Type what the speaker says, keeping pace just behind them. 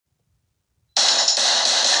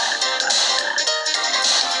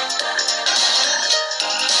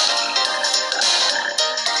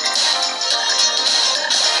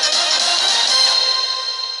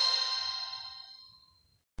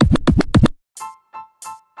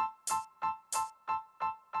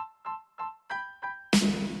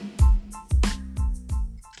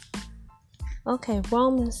Okay,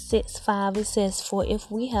 Romans 6:5, it says, "For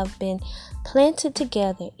if we have been planted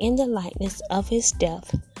together in the likeness of his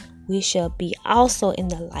death, we shall be also in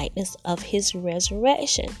the likeness of his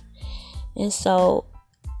resurrection." And so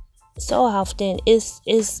often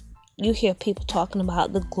is you hear people talking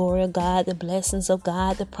about the glory of God, the blessings of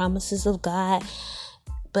God, the promises of God,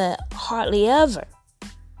 but hardly ever,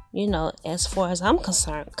 as far as I'm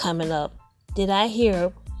concerned, coming up, did I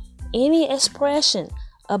hear any expression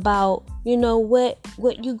about,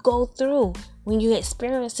 what you go through when you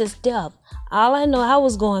experience this death. All I know, I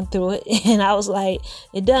was going through it, and I was like,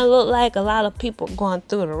 it doesn't look like a lot of people going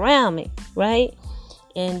through it around me, right?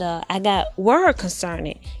 And I got word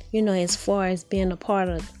concerning, as far as being a part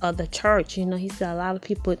of the church. He said a lot of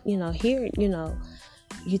people, here,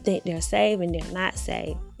 you think they're saved and they're not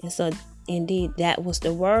saved. And so, indeed, that was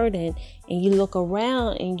the word. And you look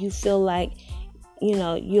around and you feel like,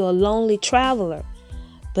 you're a lonely traveler.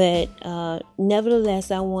 But nevertheless,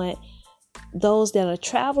 I want those that are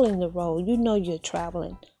traveling the road, you're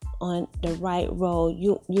traveling on the right road.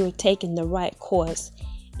 You're taking the right course.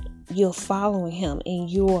 You're following him, and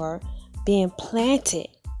you're being planted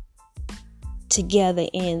together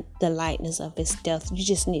in the likeness of his death. You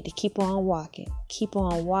just need to keep on walking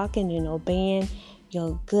and obeying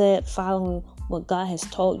your good, following what God has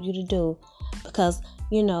told you to do. Because,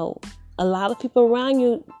 a lot of people around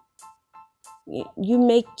you,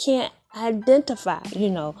 you can't identify, and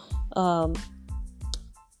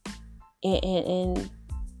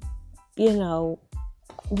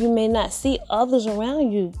you may not see others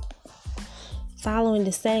around you following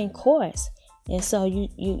the same course. And so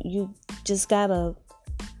you just gotta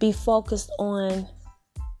be focused on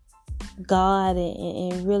God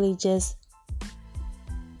and really just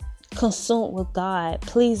consumed with God,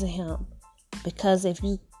 pleasing him. Because if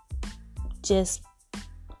you just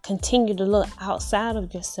continue to look outside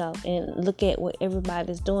of yourself and look at what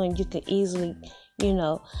everybody's doing, you could easily,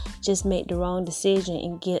 just make the wrong decision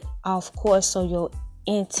and get off course. So your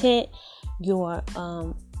intent, your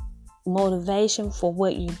motivation for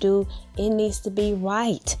what you do, it needs to be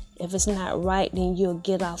right. If it's not right, then you'll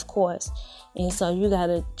get off course. And so you got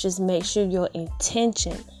to just make sure your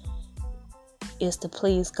intention is to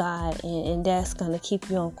please God, and that's going to keep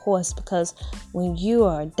you on course. Because when you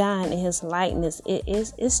are dying in his likeness,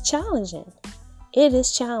 it's challenging. It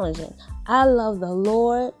is challenging. I love the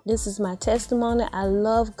Lord. This is my testimony. I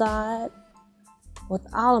love God with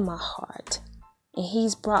all of my heart, and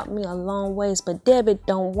he's brought me a long ways. But Debbie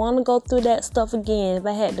don't want to go through that stuff again. If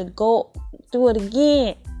I had to go through it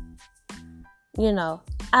again,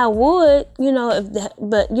 I would,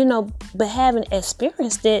 but having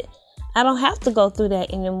experienced it, I don't have to go through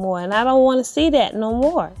that anymore, and I don't want to see that no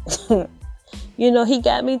more. He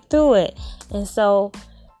got me through it. And so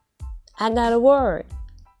I got a word.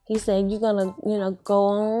 He said, you're going to, go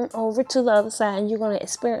on over to the other side, and you're going to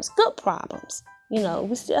experience good problems.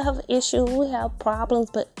 We still have issues, we have problems,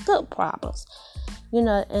 but good problems.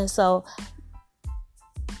 And so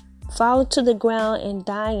falling to the ground and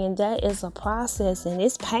dying, that is a process, and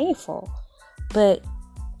it's painful. But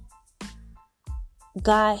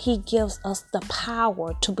God, he gives us the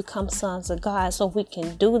power to become sons of God, so we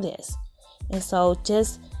can do this. And so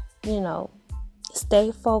just,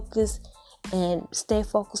 stay focused, and stay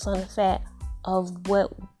focused on the fact of what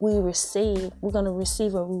we receive. We're going to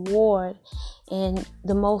receive a reward, and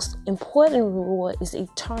the most important reward is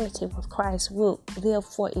eternity with Christ. We'll live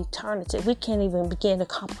for eternity. We can't even begin to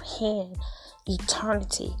comprehend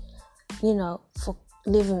eternity, for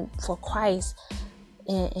living for Christ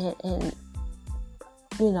and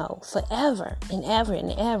forever and ever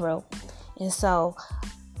and ever. And so,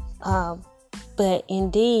 but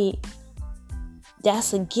indeed,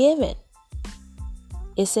 that's a given.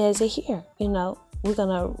 It says it here, we're going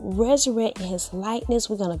to resurrect in his likeness.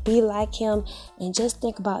 We're going to be like him. And just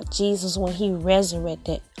think about Jesus when he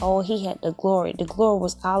resurrected. Oh, he had the glory. The glory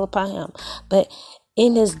was all upon him. But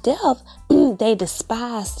in his death, they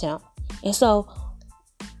despised him. And so,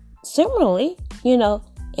 similarly,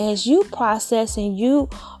 as you process and you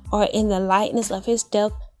are in the likeness of his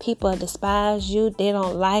death, people despise you. They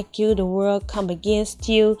don't like you. The world come against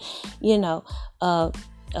you.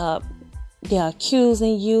 They're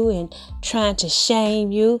accusing you and trying to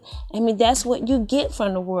shame you. I mean, that's what you get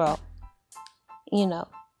from the world,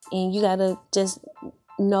 and you got to just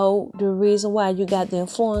know the reason why. You got the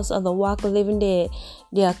influence of the walk of living dead.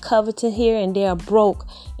 They're coveting here, and they're broke,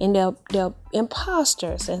 and they're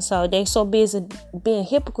imposters. And so they so busy being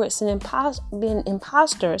hypocrites and being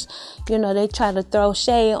imposters, they try to throw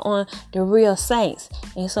shade on the real saints.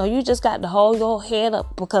 And so you just got to hold your head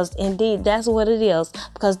up, because indeed that's what it is,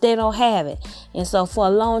 because they don't have it. And so for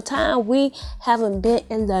a long time we haven't been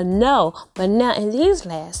in the know, but now in these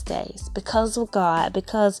last days, because of God,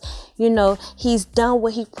 because he's done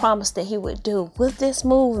what he promised that he would do with this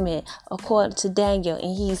movement according to Daniel,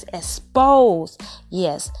 and he's exposed,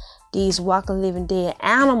 yes, these walking, living, dead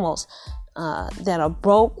animals that are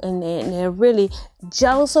broke, and they're really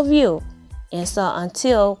jealous of you. And so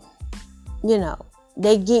until,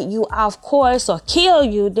 they get you off course or kill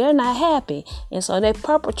you, they're not happy. And so they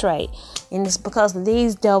perpetrate. And it's because of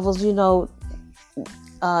these devils, they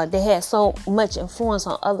had so much influence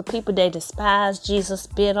on other people. They despised Jesus,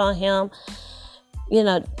 spit on him.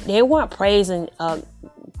 They weren't praising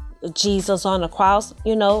Jesus on the cross.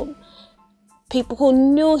 People who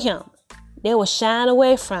knew him, they were shying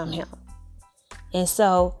away from him. And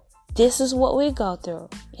so this is what we go through.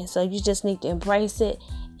 And so you just need to embrace it,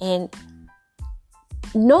 and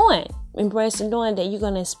knowing that you're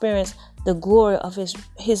going to experience the glory of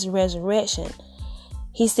his resurrection.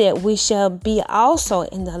 He said we shall be also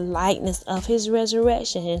in the likeness of his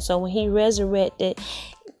resurrection. And so when he resurrected,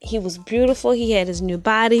 he was beautiful. He had his new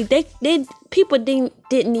body. People didn't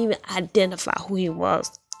even identify who he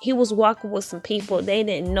was. He was walking with some people. They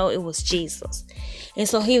didn't know it was Jesus. And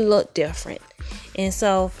so he looked different. And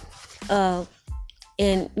so, all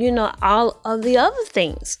of the other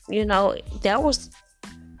things, that was,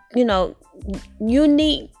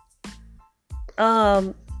 unique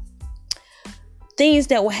things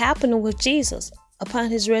that were happening with Jesus upon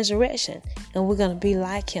his resurrection. And we're going to be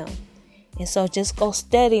like him. And so just go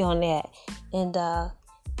steady on that. And,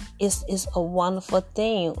 it's a wonderful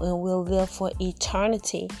thing, and we'll live for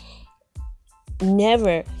eternity.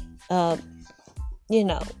 Never, have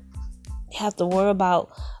to worry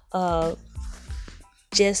about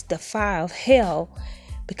just the fire of hell,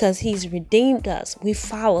 because he's redeemed us. We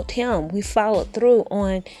followed him. We followed through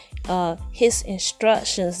on his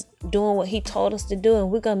instructions, doing what he told us to do,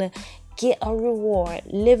 and we're going to get a reward,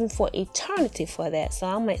 living for eternity for that. So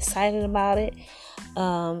I'm excited about it.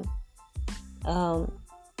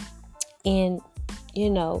 And,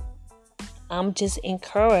 I'm just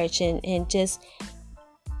encouraged, and just,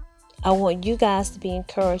 I want you guys to be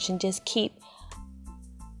encouraged, and just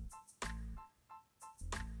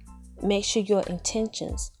make sure your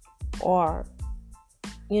intentions are,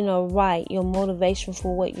 right. Your motivation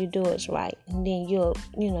for what you do is right. And then you're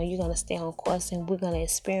going to stay on course, and we're going to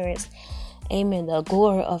experience, amen, the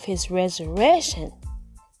glory of his resurrection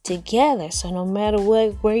together. So no matter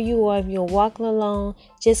where you are, if you're walking alone,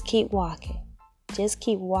 just keep walking. Just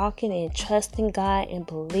keep walking and trusting God and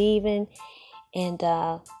believing. And,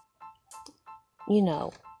 we're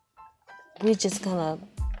just going to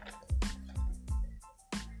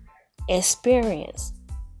experience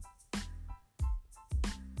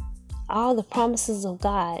all the promises of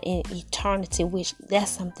God in eternity, which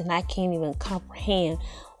that's something I can't even comprehend.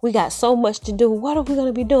 We got so much to do. What are we going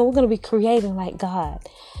to be doing? We're going to be creating like God.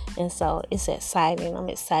 And so it's exciting. I'm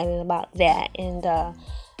excited about that. And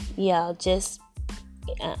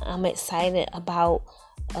I'm excited about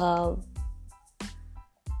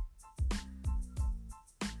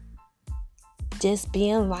just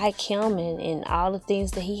being like him, and all the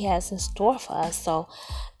things that he has in store for us. So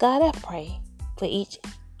God, I pray for each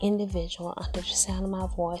individual under the sound of my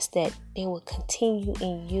voice, that they will continue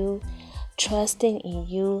in you, trusting in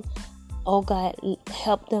you. Oh God,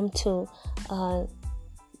 help them to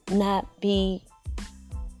not be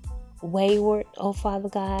wayward, oh Father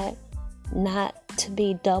God, not to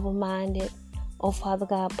be double-minded, oh Father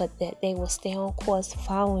God, but that they will stay on course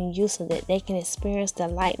following you, so that they can experience the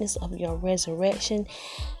likeness of your resurrection.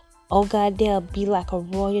 Oh God, they'll be like a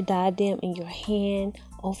royal diadem in your hand,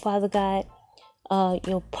 oh Father God.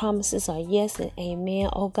 Your promises are yes and amen,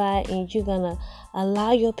 oh God, and you're gonna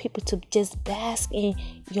allow your people to just bask in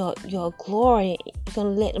your glory. You're gonna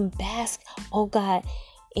let them bask, oh God,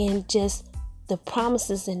 in just the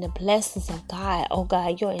promises and the blessings of God, oh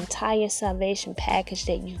God, your entire salvation package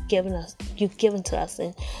that you've given to us.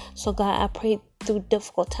 And so God, I pray through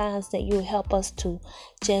difficult times that you will help us to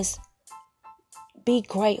just be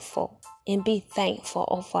grateful and be thankful,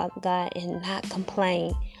 oh Father God, and not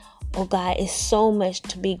complain. Oh God, it's so much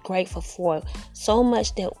to be grateful for. So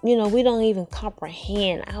much that, we don't even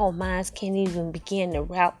comprehend. Our minds can't even begin to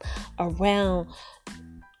wrap around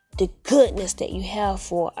the goodness that you have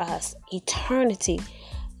for us. Eternity,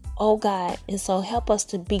 oh God. And so help us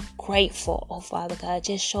to be grateful, oh Father God.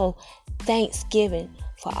 Just show thanksgiving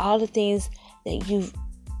for all the things that you've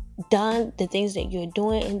done, the things that you're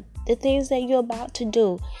doing, and the things that you're about to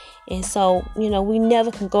do. And so, we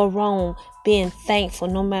never can go wrong being thankful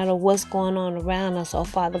no matter what's going on around us, oh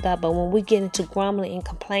Father God. But when we get into grumbling and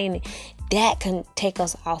complaining, that can take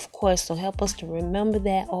us off course. So help us to remember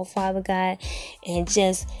that, oh Father God, and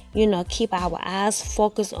just, keep our eyes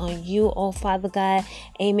focused on you, oh Father God.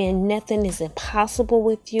 Amen. Nothing is impossible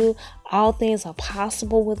with you. All things are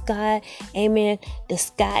possible with God. Amen. The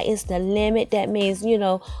sky is the limit. That means,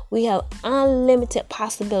 we have unlimited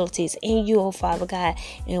possibilities in you, oh Father God.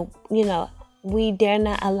 And, we dare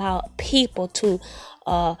not allow people to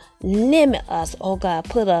limit us, oh God,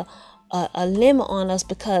 put a limit on us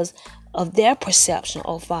because of their perception,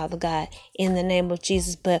 oh Father God, in the name of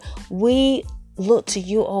Jesus. But we look to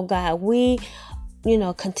you, oh God. We,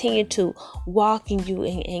 continue to walk in you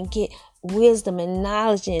and get wisdom and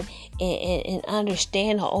knowledge and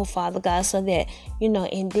understanding, oh Father God, so that,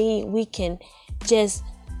 indeed we can just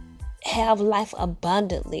have life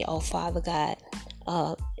abundantly, oh Father God,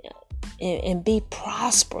 and be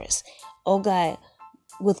prosperous, oh God,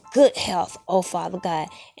 with good health, oh Father God,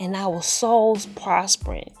 and our souls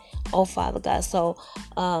prospering, oh Father God. So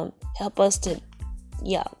help us to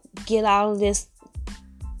get all of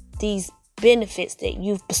these benefits that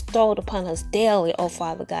you've bestowed upon us daily, oh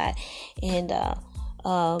Father God, and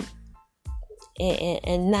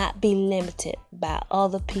not be limited by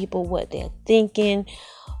other people, what they're thinking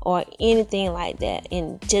or anything like that.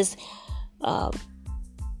 And just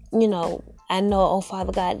I know, oh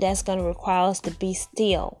Father God, that's going to require us to be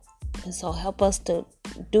still. And so help us to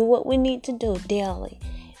do what we need to do daily.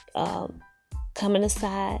 Coming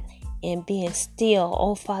aside and being still,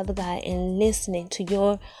 oh Father God, and listening to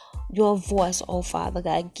your voice, oh Father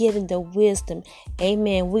God, getting the wisdom.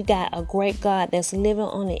 Amen. We got a great God that's living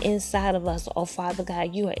on the inside of us, oh Father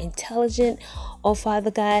God. You are intelligent, oh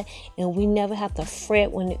Father God, and we never have to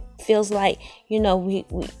fret when it feels like,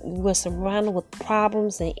 we're surrounded with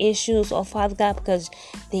problems and issues, oh Father God, because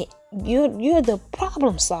you're the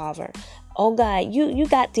problem solver. Oh God, you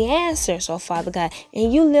got the answers, oh Father God,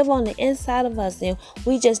 and you live on the inside of us, and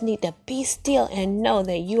we just need to be still and know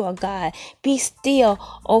that you are God. Be still,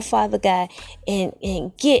 oh Father God,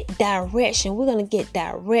 and get direction. We're going to get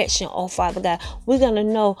direction, oh Father God. We're going to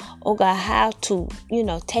know, oh God, how to,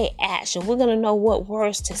 take action. We're going to know what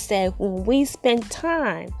words to say when we spend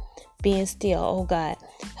time being still, oh God.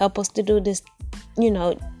 Help us to do this,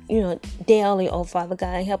 daily, oh Father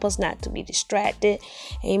God. Help us not to be distracted.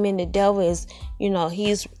 Amen. The devil is,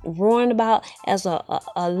 he's roaring about as a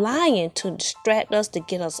lion to distract us, to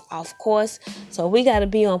get us off course. So we got to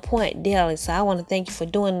be on point daily. So I want to thank you for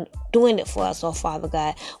doing it for us, oh Father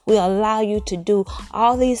God. We allow you to do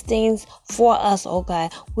all these things for us, oh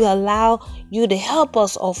God. We allow you to help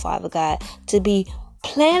us, oh Father God, to be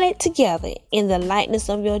planted together in the likeness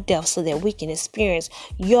of your death so that we can experience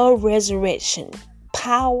your resurrection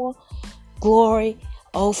power, glory,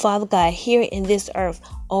 oh Father God, here in this earth,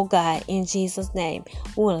 oh God, in Jesus' name.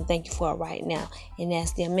 We want to thank you for it right now. And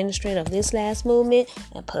as the administrator of this last movement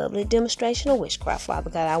and public demonstration of witchcraft, Father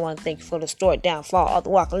God, I want to thank you for the historic downfall of the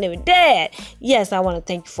walking living dead. Yes, I want to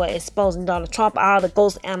thank you for exposing Donald Trump, all the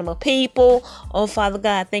ghost animal people. Oh Father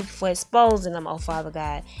God, thank you for exposing them, oh Father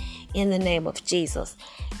God, in the name of Jesus.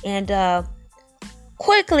 And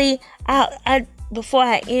quickly, I before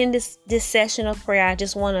I end this session of prayer, I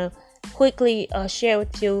just want to quickly share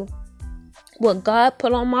with you what God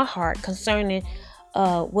put on my heart concerning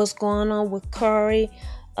what's going on with Curry.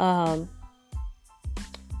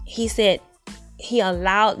 He said he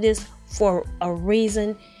allowed this for a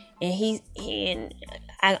reason, and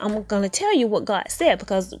I'm going to tell you what God said,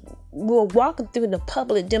 because we're walking through the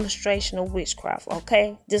public demonstration of witchcraft,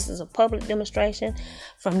 okay? This is a public demonstration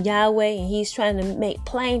from Yahweh, and he's trying to make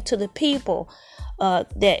plain to the people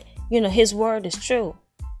that, his word is true.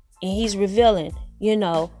 And he's revealing,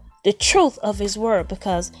 the truth of his word,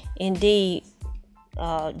 because indeed,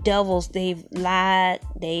 devils, they've lied,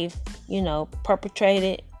 they've,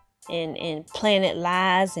 perpetrated and planted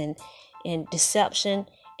lies and deception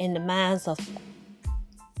in the minds of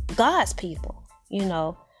God's people,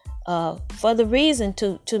 for the reason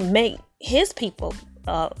to make his people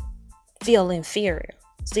feel inferior.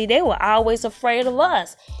 See, they were always afraid of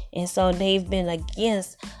us. And so they've been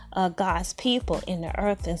against God's people in the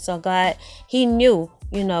earth. And so God, he knew,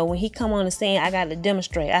 when he come on the scene, I got to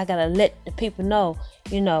demonstrate. I got to let the people know,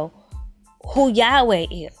 who Yahweh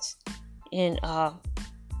is and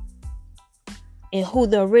who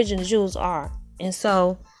the original Jews are. And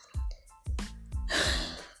so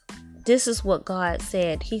this is what God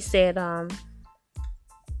said. He said,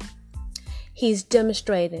 he's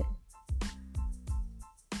demonstrated.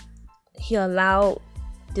 He allowed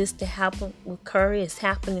this to happen with Curry is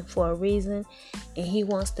happening for a reason, and he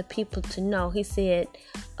wants the people to know. He said,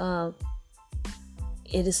 it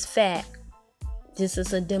is fact. This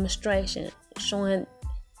is a demonstration showing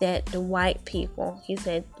that the white people, he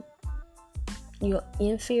said, you're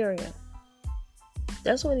inferior.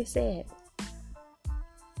 That's what he said.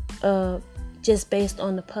 Just based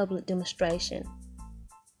on the public demonstration.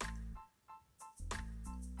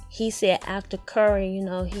 He said after Curry,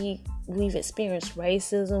 we've experienced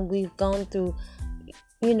racism. We've gone through,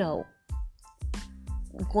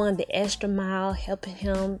 going the extra mile, helping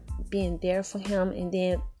him, being there for him, and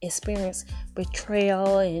then experience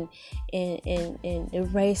betrayal and the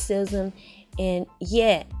racism. And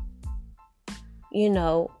yet,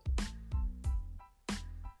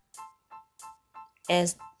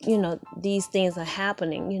 as these things are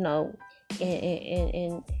happening,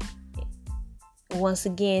 and once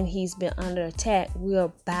again he's been under attack, we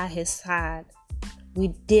are by his side.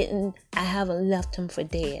 I haven't left him for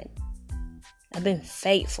dead. I've been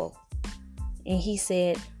faithful. And he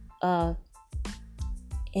said, and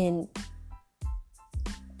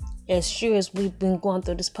as sure as we've been going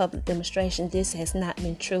through this public demonstration, this has not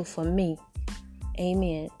been true for me.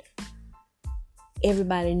 Amen.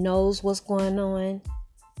 Everybody knows what's going on.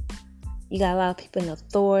 You got a lot of people in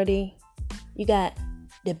authority. You got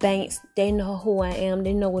the banks. They know who I am.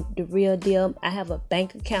 They know what the real deal. I have a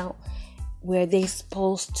bank account where they're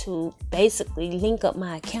supposed to basically link up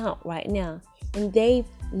my account right now. And they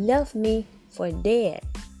left me for dead.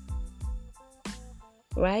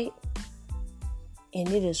 Right? And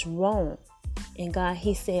it is wrong. And God,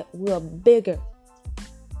 he said, we're bigger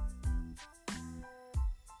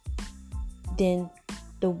than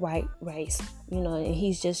the white race. And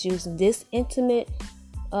he's just using this intimate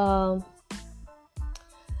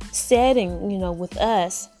setting, with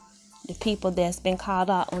us, the people that's been called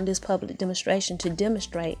out on this public demonstration, to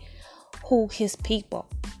demonstrate who his people,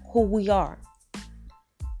 who we are.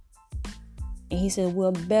 And he said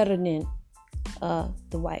we're better than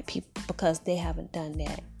the white people because they haven't done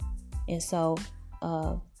that. And so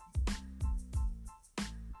all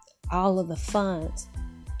of the funds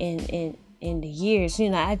and the years,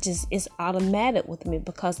 it's automatic with me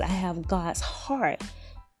because I have God's heart.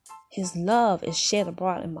 His love is shed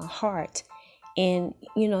abroad in my heart. And,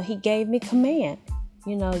 he gave me command.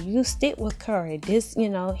 You stick with Curry. This,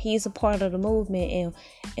 he's a part of the movement.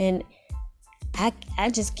 And I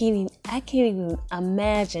just can't even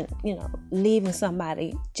imagine, leaving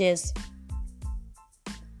somebody just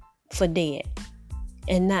for dead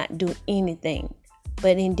and not do anything.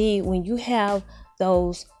 But indeed, when you have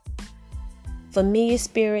those familiar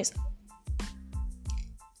spirits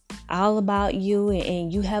all about you,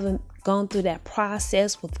 and you haven't gone through that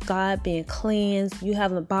process with God being cleansed, you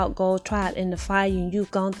haven't bought gold tried in the fire, and you've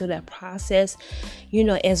gone through that process,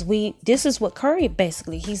 this is what Curry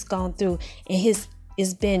basically, he's gone through, and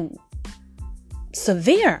it's been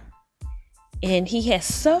severe, and he has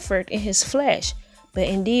suffered in his flesh. But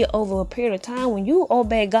indeed, over a period of time, when you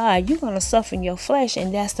obey God, you're going to suffer in your flesh.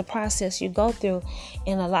 And that's the process you go through.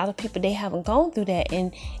 And a lot of people, they haven't gone through that.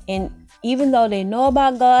 And even though they know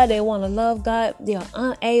about God, they want to love God, they're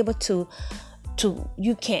unable to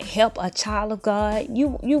you can't help a child of God.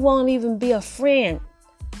 You won't even be a friend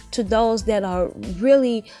to those that are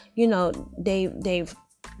really, they've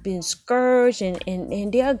been scourged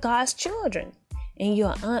and they're God's children. And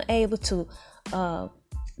you're unable to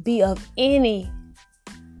be of any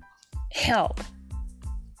help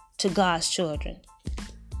to God's children.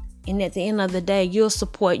 And at the end of the day, you're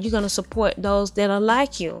going to support those that are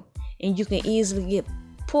like you, and you can easily get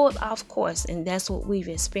pulled off course. And that's what we've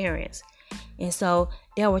experienced. And so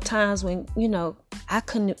there were times when, I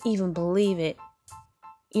couldn't even believe it.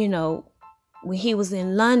 When he was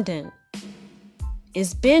in London,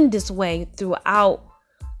 it's been this way throughout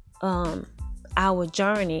our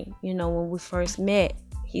journey. When we first met,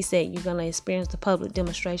 he said, you're going to experience the public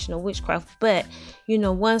demonstration of witchcraft. But,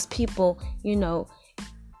 once people,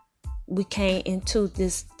 we came into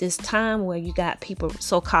this time where you got people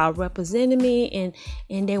so-called representing me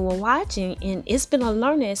and they were watching. And it's been a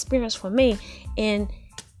learning experience for me. And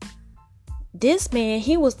this man,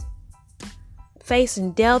 he was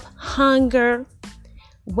facing death, hunger,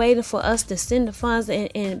 waiting for us to send the funds,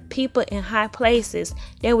 and people in high places,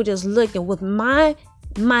 they were just looking with my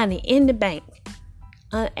money in the bank,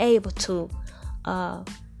 unable to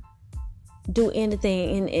do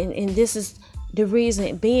anything. And this is the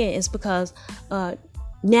reason being is because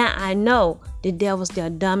now I know the devils, they're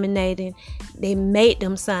dominating. They made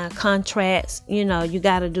them sign contracts. You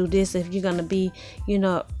got to do this if you're going to be,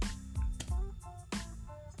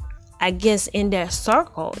 I guess in their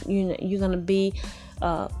circle. You're going to be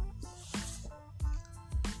you're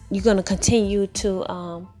gonna continue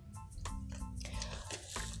to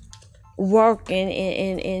work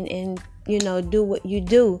and do what you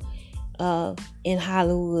do in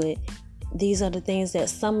Hollywood. These are the things that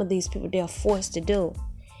some of these people, they're forced to do,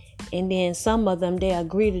 and then some of them, they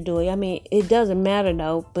agree to do it. I mean, it doesn't matter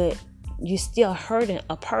though, but you're still hurting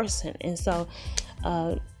a person. And so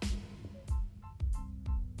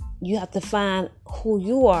you have to find who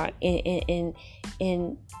you are and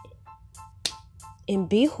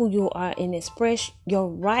be who you are and express your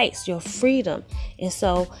rights, your freedom. And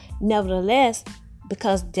so nevertheless,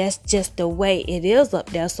 because that's just the way it is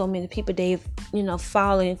up there, so many people, they've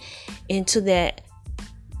fallen into that.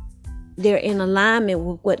 They're in alignment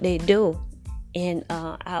with what they do. And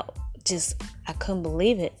I couldn't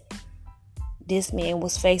believe it. This man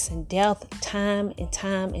was facing death time and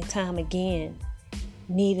time and time again,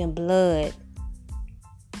 needing blood,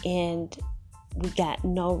 and we got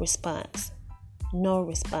no response.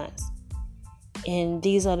 And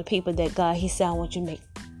these are the people that God, he said, I want you to make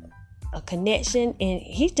a connection, and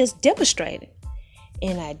he just demonstrated.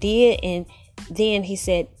 And I did. And then he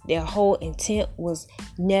said their whole intent was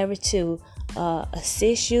never to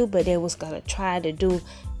assist you, but they was going to try to do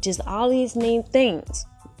just all these mean things,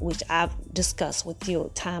 which I've discussed with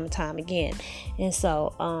you time and time again. And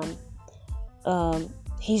so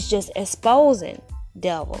he's just exposing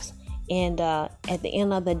devils. And at the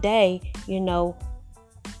end of the day, I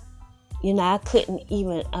couldn't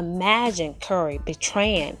even imagine Curry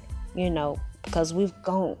betraying, because we've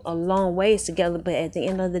gone a long ways together. But at the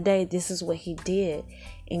end of the day, this is what he did.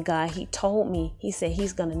 And God, he told me, he said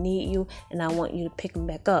he's going to need you, and I want you to pick him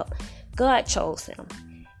back up. God chose him.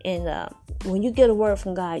 And when you get a word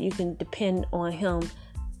from God, you can depend on him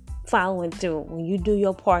following through. When you do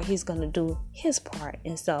your part, he's going to do his part.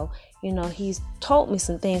 And so, he's told me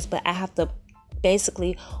some things, but I have to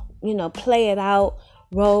basically, play it out,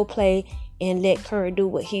 role play, and let Curry do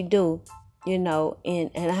what he do, and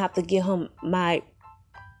I have to give him my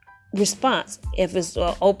response, if it's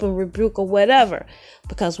an open rebuke or whatever,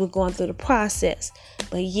 because we're going through the process.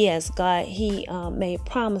 But yes, God, he made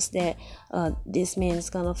promise that this man is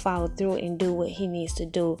going to follow through and do what he needs to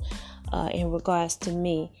do in regards to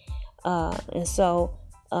me. And so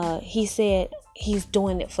he said he's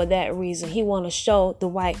doing it for that reason. He want to show the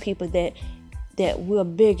white people that we're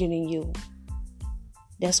bigger than you.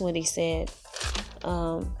 That's what he said.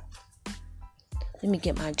 Let me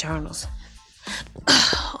get my journals.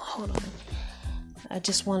 Hold on. I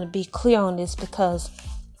just want to be clear on this, because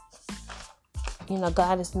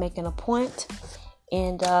God is making a point,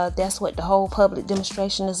 and that's what the whole public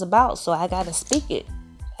demonstration is about. So I got to speak it.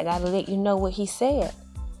 I got to let you know what he said.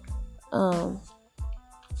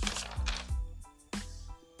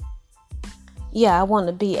 Yeah, I want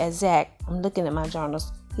to be exact. I'm looking at my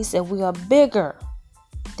journals. He said we are bigger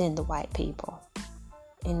than the white people.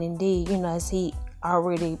 And indeed, as he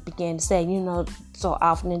already began to say, so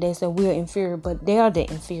often they say we're inferior, but they are the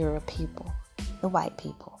inferior people, the white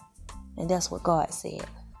people. And that's what God said.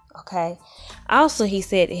 Okay. Also, he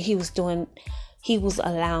said that he was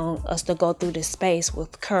allowing us to go through this space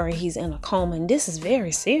with Curry. He's in a coma, and this is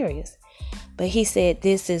very serious. But he said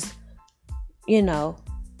this is,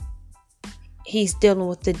 he's dealing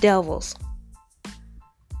with the devils,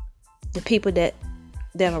 the people that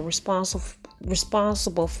are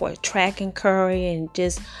responsible for tracking Curry and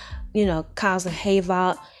just, causing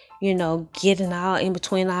havoc, getting out in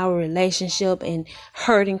between our relationship and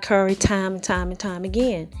hurting Curry time and time and time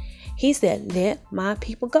again. He said, let my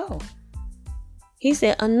people go. He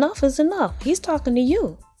said, enough is enough. He's talking to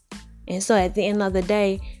you. And so at the end of the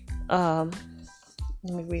day, let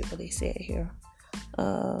me read what he said here.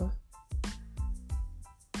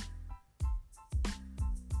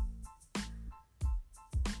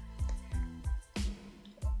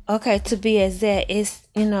 Okay, to be exact, it's,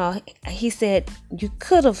 he said, you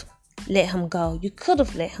could have let him go. You could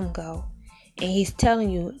have let him go. And he's telling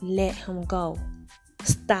you, let him go.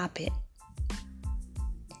 Stop it.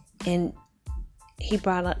 And he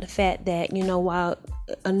brought up the fact that, while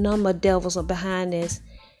a number of devils are behind this,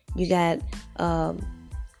 you got,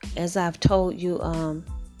 as I've told you,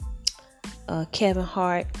 Kevin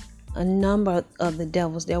Hart, a number of the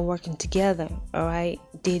devils, they're working together. All right.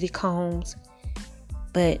 Diddy Combs.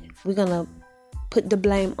 But we're going to put the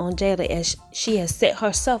blame on Jada, as she has set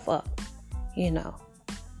herself up, and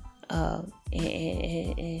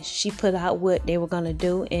she put out what they were going to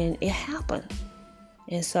do, and it happened.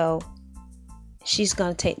 And so she's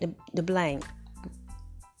going to take the blame.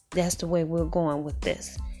 That's the way we're going with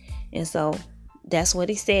this. And so that's what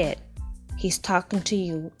he said. He's talking to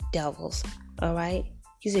you, devils. All right.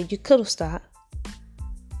 He said, you could have stopped.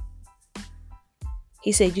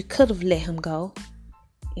 He said you could have let him go.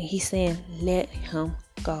 And he's saying, let him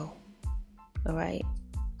go. All right.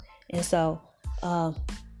 And so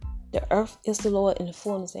the earth is the Lord and the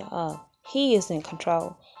fullness thereof. He is in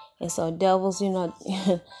control. And so devils,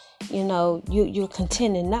 you're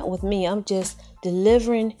contending not with me. I'm just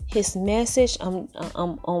delivering his message. I'm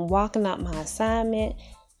walking out my assignment.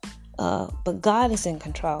 But God is in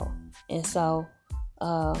control. And so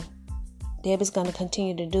Debbie's going to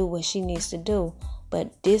continue to do what she needs to do.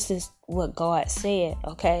 But this is what God said,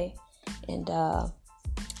 okay? And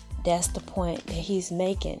that's the point that he's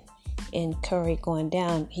making in Curry going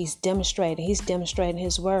down. He's demonstrating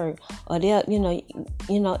his word. Or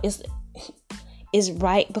it's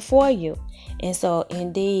right before you. And so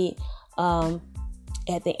indeed,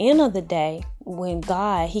 at the end of the day, when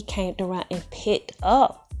God, he came around and picked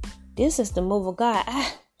up, this is the move of God.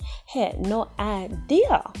 I had no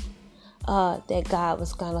idea that God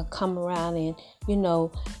was gonna come around and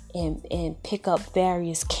and pick up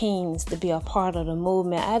various kings to be a part of the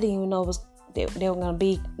movement. I didn't even know they were gonna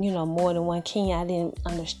be more than one king. I didn't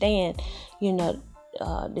understand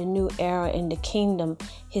the new era in the kingdom,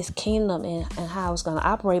 his kingdom, and how it's gonna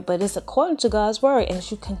operate. But it's according to God's word.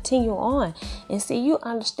 As you continue on and see, you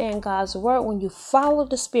understand God's word when you follow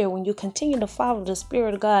the Spirit. When you continue to follow the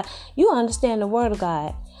Spirit of God, you understand the word of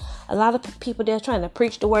God. A lot of people, they're trying to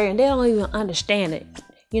preach the word and they don't even understand it.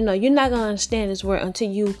 You're not going to understand his word until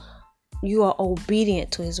you are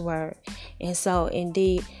obedient to his word. And so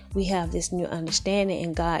indeed, we have this new understanding,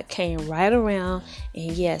 and God came right around,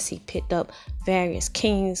 and yes, he picked up various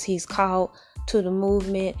kings. He's called to the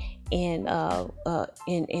movement, and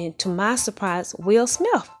to my surprise, Will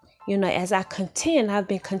Smith. As I've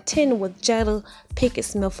been contending with Jada Pinkett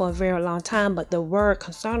Smith for a very long time, but the word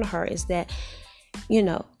concerning her is that,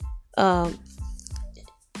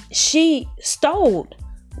 she stole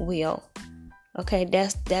Will. Okay,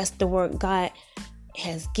 that's the word God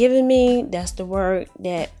has given me. That's the word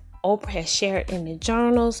that Oprah has shared in the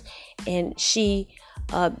journals, and she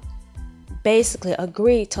basically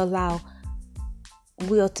agreed to allow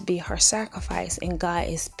Will to be her sacrifice, and God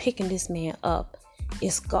is picking this man up.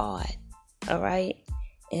 It's God, all right?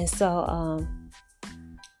 And so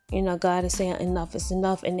God is saying enough is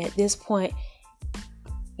enough, and at this point,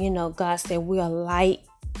 God said we're light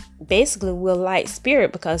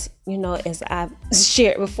spirit, because as I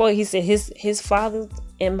shared before, he said his father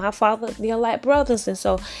and my father, they're like brothers. And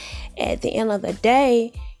so at the end of the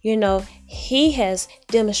day, he has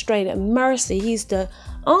demonstrated mercy. He's the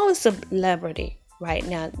only celebrity right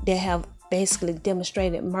now that have basically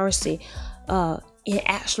demonstrated mercy, and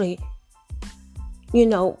actually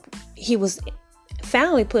he was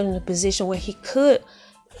finally put in a position where he could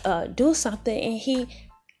do something, and he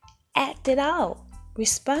acted out,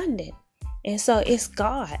 responded. And so it's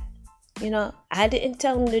God. I didn't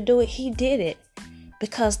tell him to do it. He did it,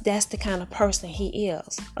 because that's the kind of person he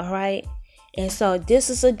is. All right. And so this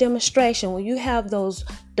is a demonstration. When you have those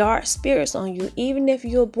dark spirits on you, even if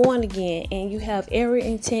you're born again and you have every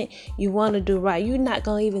intent you want to do right, you're not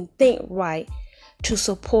going to even think right to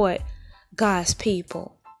support God's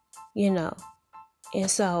people, And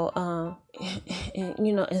so,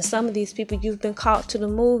 and some of these people, you've been called to the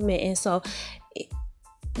movement. And so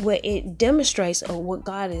what it demonstrates, or what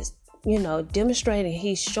God is, demonstrating,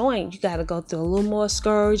 he's showing you got to go through a little more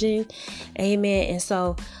scourging. Amen. And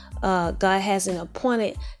so God has an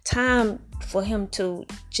appointed time for him to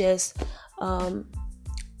just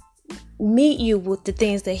meet you with the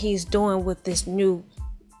things that he's doing with this new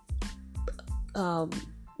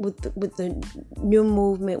with the new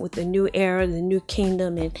movement, with the new era, the new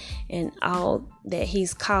kingdom, and all that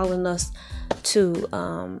he's calling us to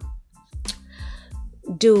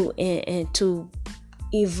do and to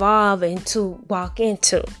evolve and to walk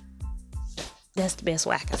into. That's the best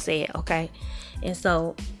way I can say it, okay? And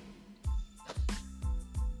so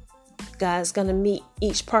God's gonna meet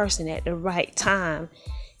each person at the right time,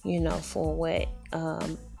 for what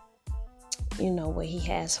what he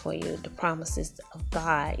has for you, the promises of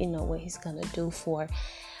God, what he's gonna do for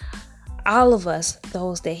all of us,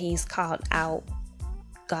 those that he's called out,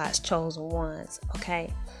 God's chosen ones,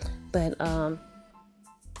 okay? But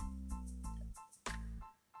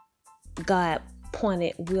God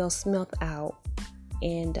pointed Will Smith out,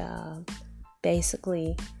 and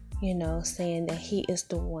basically, saying that he is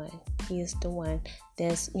the one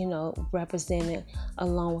that's, represented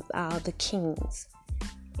along with all the kings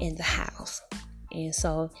in the house. And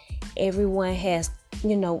so everyone has,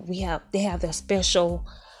 they have their special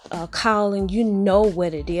calling.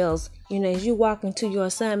 What it is. As you walk into your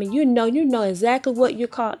assignment, you know exactly what you're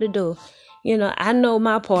called to do. I know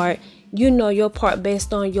my part. You know your part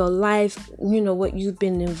based on your life, what you've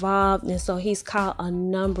been involved. And so he's called a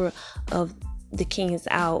number of the kings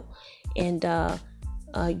out. And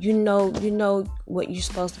you know what you're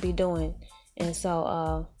supposed to be doing. And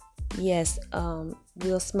so yes,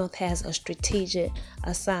 Will Smith has a strategic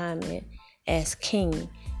assignment as king,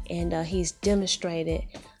 and he's demonstrated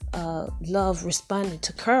love responding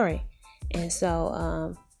to Curry. And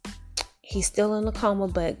so he's still in a coma,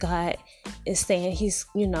 but God is saying he's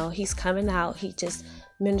coming out. He just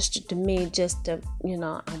ministered to me just to,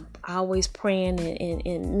 I'm always praying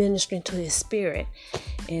and ministering to his spirit.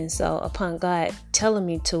 And so upon God telling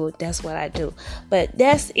me to, that's what I do. But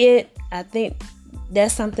that's it. I think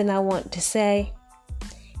that's something I want to say.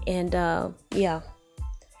 And yeah,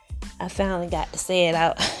 I finally got to say it.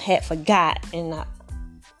 I had forgot, and I'm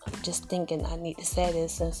just thinking I need to say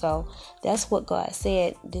this. And so that's what God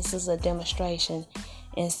said. This is a demonstration.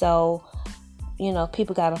 And so,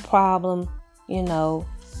 people got a problem,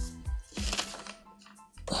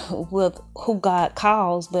 with who God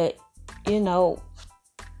calls, but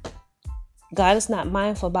God is not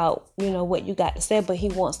mindful about, what you got to say, but he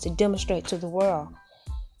wants to demonstrate to the world,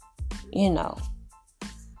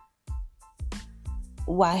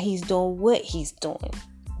 why he's doing what he's doing,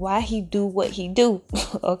 why he do what he do.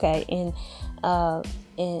 Okay. And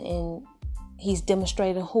he's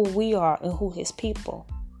demonstrating who we are and who his people,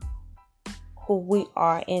 who we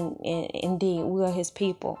are. And indeed, we are his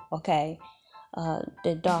people. Okay.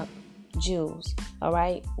 The dark Jews. All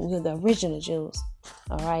right. We're the original Jews.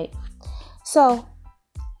 All right. So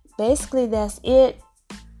basically that's it.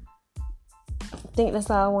 I think that's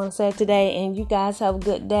all I want to say today. And you guys have a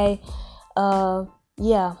good day.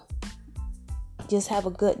 Yeah. Just have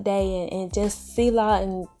a good day and just Selah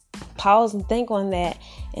and pause and think on that.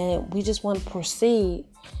 And we just want to proceed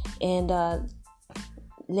and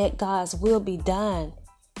let God's will be done.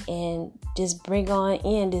 And just bring on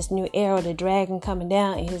in this new era, the dragon coming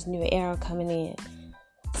down and his new era coming in.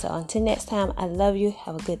 So until next time, I love you.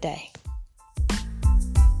 Have a good day.